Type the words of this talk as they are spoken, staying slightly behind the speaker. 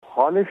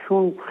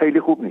حالشون خیلی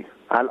خوب نیست.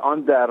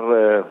 الان در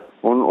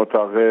اون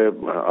اتاق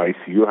آی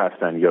سی یو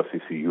هستن یا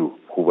سی سی یو،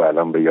 خوب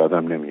الان به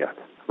یادم نمیاد،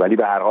 ولی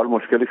به هر حال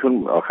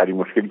مشکلشون، آخرین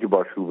مشکلی که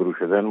باش روبرو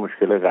شدن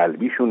مشکل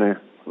قلبیشونه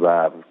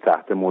و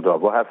تحت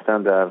مداوا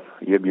هستن در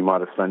یه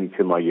بیمارستانی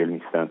که مایل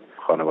نیستن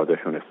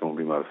خانوادهشون اسم اون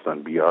بیمارستان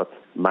بیاد.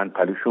 من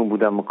پلوشون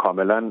بودم و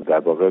کاملا در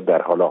واقع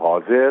در حال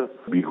حاضر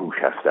بیهوش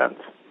هستند.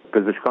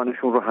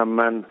 پزشکانشون رو هم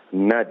من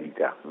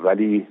ندیدم،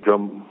 ولی جا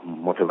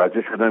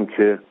متوجه شدم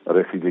که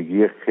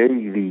رسیدگی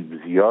خیلی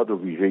زیاد و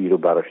ویژه‌ای رو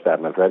براش در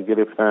نظر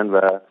گرفتن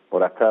و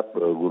مرتب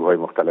گروه‌های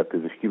مختلف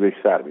پزشکی بهش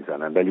سر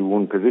میزنن، ولی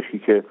اون پزشکی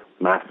که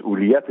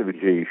مسئولیت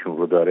ویژه‌ایشون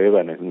رو داره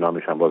و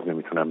نامش هم باز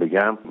نمیتونم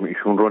بگم،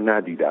 ایشون رو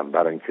ندیدم،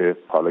 برای اینکه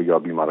حالا یا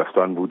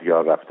بیمارستان بود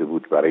یا رفته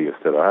بود برای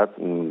استراحت،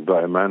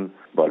 دائما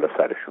بالا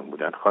سرشون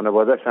بودن.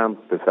 خانواده‌اش هم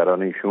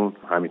پسران ایشون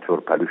همینطور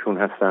پلوشون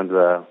هستند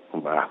و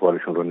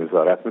احوالشون رو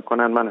نظارت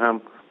میکنن. من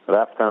هم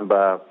رفتم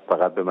و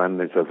فقط به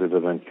من اجازه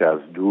دادن که از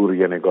دور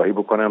یه نگاهی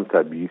بکنم.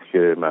 طبیعیه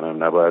که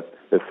منم نباید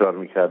اصرار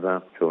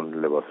میکردم چون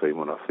لباسای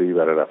مناسبی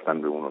برای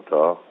رفتن به اون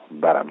اتاق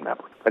برم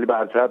نبود، ولی به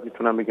هر جهت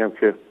میتونم بگم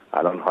که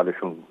الان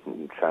حالشون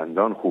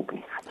چندان خوب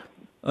نیست.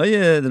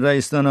 آیه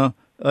رئیس دانا،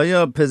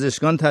 آیا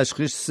پزشکان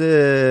تشخیص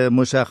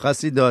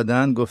مشخصی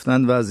دادن،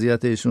 گفتن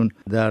وضعیت ایشون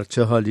در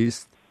چه حالی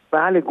است؟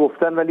 بله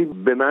گفتن، ولی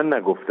به من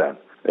نگفتن.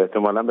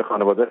 احتمالاً به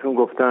خانوادهشون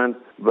گفتن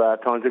و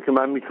تا اونجا که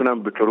من میتونم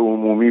به طور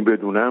عمومی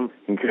بدونم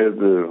اینکه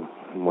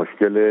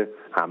مشکل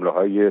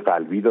حمله‌های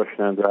قلبی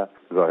داشتن و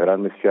ظاهراً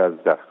مثل که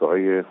از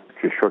دستگاه‌های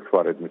که شوک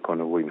وارد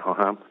میکنه و اینها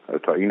هم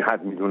تا این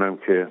حد میدونم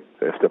که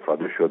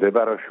استفاده شده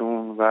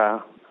براشون و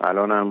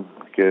الانم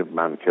که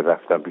من که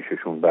رفتم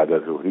پیششون بعد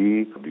از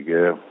ظهری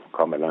دیگه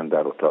کاملا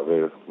در اتاق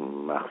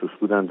مخصوص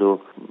بودند و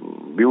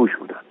بیهوش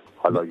بودند.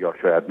 حالا یا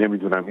شاید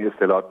نمیدونم، این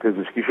اصطلاحات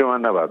پزشکیشو من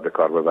نباید به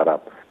کار ببرم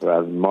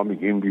و ما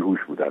میگیم بیهوش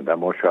بودند،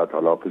 اما شاید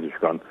حالا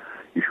پزشکان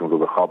ایشون رو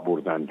به خواب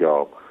بردن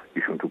یا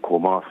ایشون تو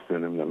کماست،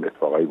 نمیدونم،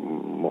 اتفاقای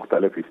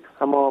مختلفی است،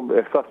 اما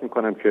احساس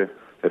میکنم که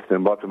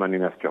استنباط من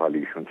این است که حال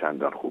ایشون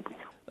چندان خوب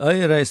نیست.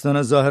 آقای رئیس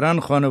دانا، ظاهرا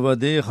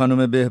خانواده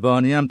خانم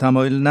بهبهانی هم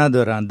تمایل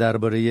ندارن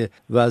درباره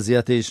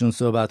وضعیت ایشون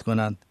صحبت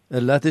کنند.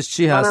 علتش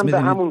چی هست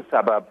میدونید؟ منم به همون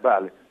سبب،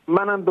 بله،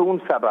 منم به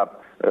اون سبب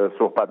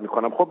صحبت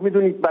میکنم. خب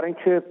میدونید برای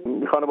اینکه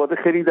خانواده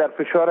خیلی در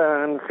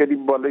فشارن، خیلی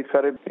بالای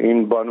سر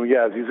این بانوی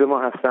عزیز ما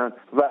هستن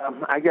و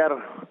اگر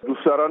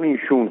دوستداران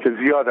ایشون که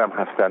زیادم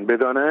هستن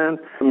بدانن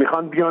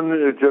میخوان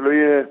بیان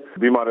جلوی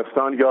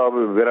بیمارستان یا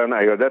برن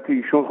عیادت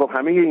ایشون، خب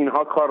همه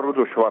اینها کار رو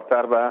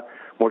دشوارتر و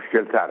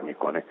مشکلتر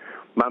میکنه.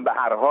 من به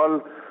هر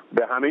حال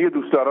به همه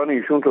دوستداران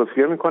ایشون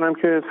توصیه میکنم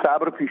که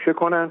صبر پیشه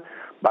کنن،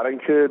 برای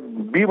اینکه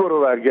بی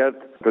برو برگرد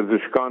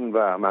پزشکان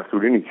و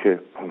مسئولینی که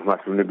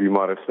مسئولین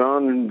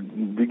بیمارستان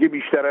دیگه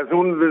بیشتر از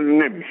اون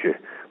نمیشه.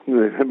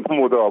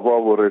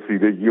 مداوا و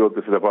رسیدگی و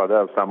استفاده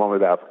از تمام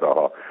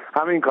دستگاه‌ها،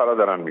 همه این کارا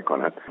دارن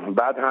میکنن.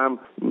 بعد هم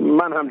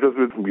من هم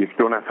جزو یک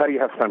دو نفری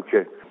هستم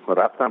که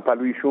رفتم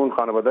پلویشون،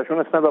 خانوادهشون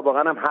هستن و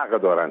واقعا هم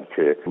حق دارن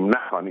که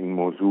نخوان این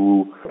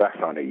موضوع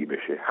رسانه‌ای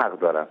بشه. حق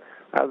دارن.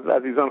 از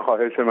عزیزان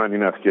خواهش من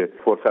این است که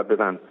فرصت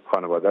بدن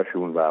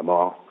خانوادهشون و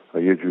ما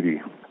یه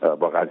جوری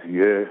با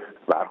قضیه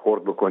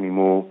برخورد بکنیم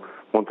و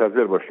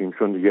منتظر باشیم،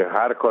 چون دیگه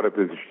هر کار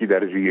پزشکی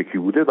درجه یکی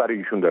بوده برای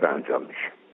ایشون داره انجام میشه.